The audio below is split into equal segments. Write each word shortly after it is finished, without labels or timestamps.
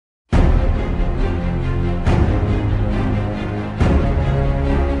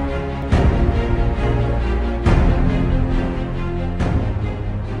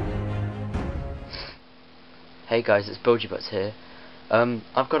Hey guys, it's Butts here.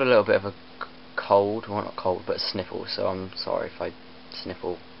 I've got a little bit of a cold, well not cold, but a sniffle, so I'm sorry if I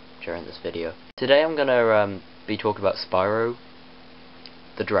sniffle during this video. Today I'm gonna be talking about Spyro,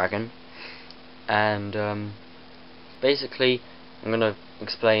 the dragon, and basically I'm gonna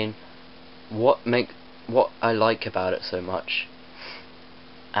explain what I like about it so much,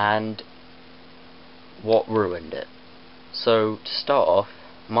 and what ruined it. So to start off,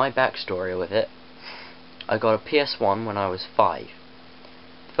 my backstory with it. I got a PS1 when I was 5.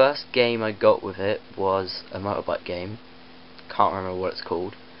 First game I got with it was a motorbike game. Can't remember what it's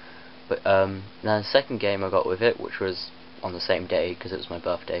called. But then the second game I got with it, which was on the same day because it was my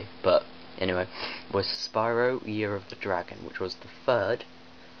birthday, but anyway, was Spyro Year of the Dragon, which was the third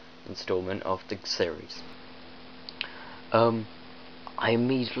installment of the series. I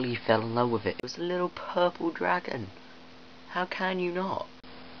immediately fell in love with it. It was a little purple dragon. How can you not?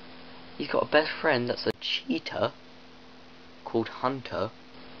 He's got a best friend that's a cheetah called Hunter,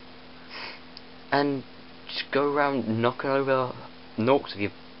 and just go around knocking over Norks with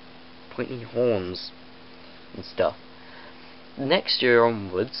your pointy horns and stuff. Next year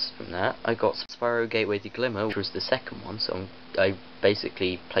onwards from that, I got Spyro Gateway to Glimmer, which was the second one, so I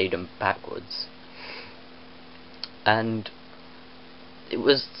basically played them backwards. And it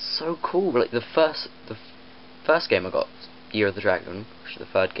was so cool. Like the first game I got, Year of the Dragon, which is the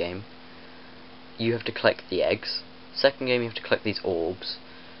third game, you have to collect the eggs. Second game you have to collect these orbs.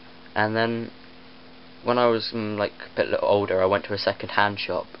 And then when I was like a bit older, I went to a second-hand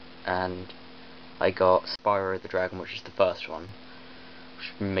shop and I got Spyro the Dragon, which is the first one,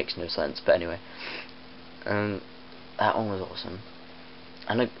 which makes no sense, but anyway. That one was awesome.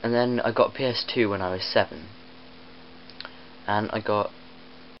 And then I got PS2 when I was 7. And I got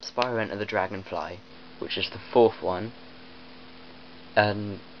Spyro Enter the Dragonfly, which is the fourth one.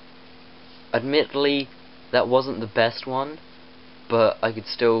 And admittedly, that wasn't the best one, but I could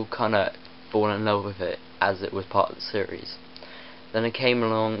still kind of fall in love with it as it was part of the series. Then came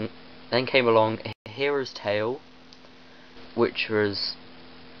along A Hero's Tale, which was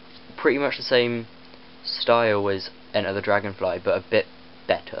pretty much the same style as Enter the Dragonfly, but a bit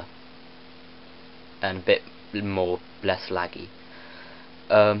better and a bit less laggy.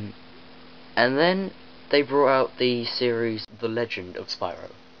 And then they brought out the series The Legend of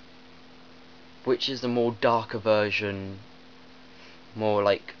Spyro, which is the more darker version, more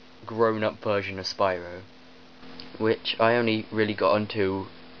like grown-up version of Spyro, which I only really got onto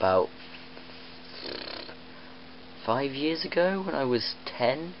about 5 years ago when I was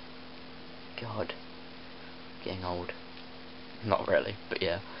 10. God, getting old. Not really, but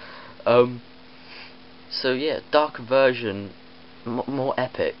yeah. So yeah, darker version, more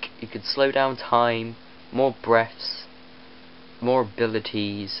epic. You could slow down time, more breaths, more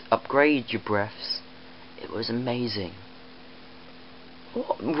abilities, upgrade your breaths. It was amazing.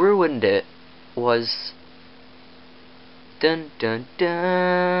 What ruined it was dun dun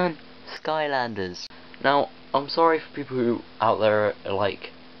dun Skylanders. Now, I'm sorry for people who out there are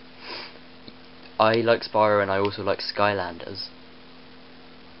like, I like Spyro and I also like Skylanders.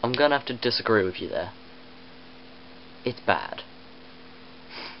 I'm gonna have to disagree with you there. It's bad.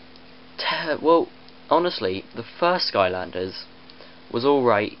 Well, honestly, the first Skylanders was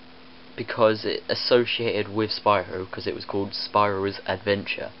alright because it associated with Spyro, because it was called Spyro's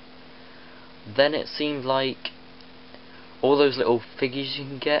Adventure. Then it seemed like all those little figures you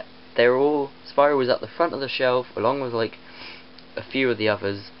can get, Spyro was at the front of the shelf along with like a few of the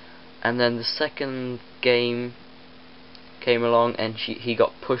others, and then the second game came along and he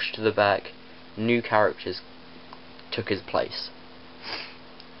got pushed to the back. New characters took his place.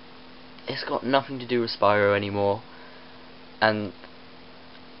 It's got nothing to do with Spyro anymore, and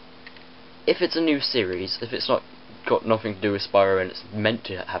if it's a new series, if it's not got nothing to do with Spyro and it's meant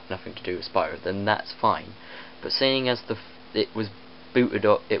to have nothing to do with Spyro, then that's fine. But seeing as it was booted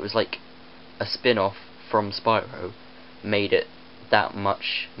up, it was like a spin-off from Spyro, made it that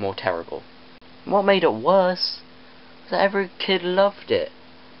much more terrible. What made it worse was that every kid loved it.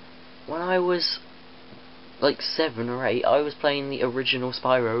 When I was like 7 or 8, I was playing the original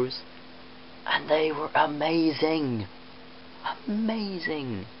Spyros, and they were amazing.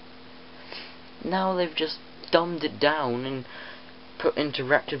 Amazing. Now they've just dumbed it down and put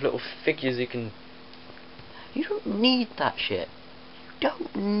interactive little figures you can... You don't need that shit. You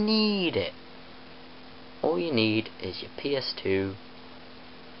don't need it. All you need is your PS2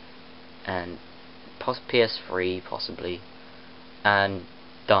 and PS3 possibly, and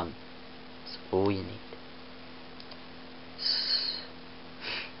done. That's all you need.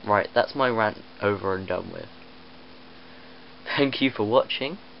 Right, that's my rant over and done with. Thank you for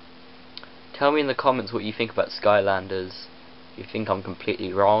watching. tell me in the comments what you think about Skylanders. If you think I'm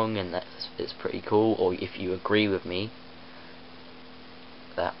completely wrong and that it's pretty cool, or if you agree with me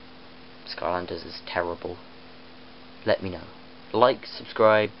that Skylanders is terrible. Let me know. Like,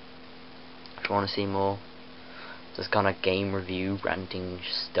 subscribe if you want to see more. This kind of game review, ranting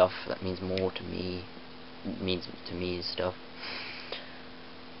stuff that means more to me. Means to me and stuff.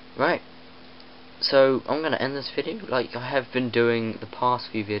 Right. So I'm gonna end this video like I have been doing the past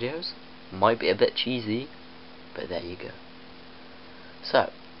few videos. Might be a bit cheesy, but there you go.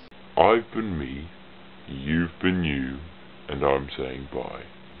 So I've been me, you've been you, and I'm saying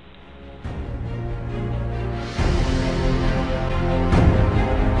bye.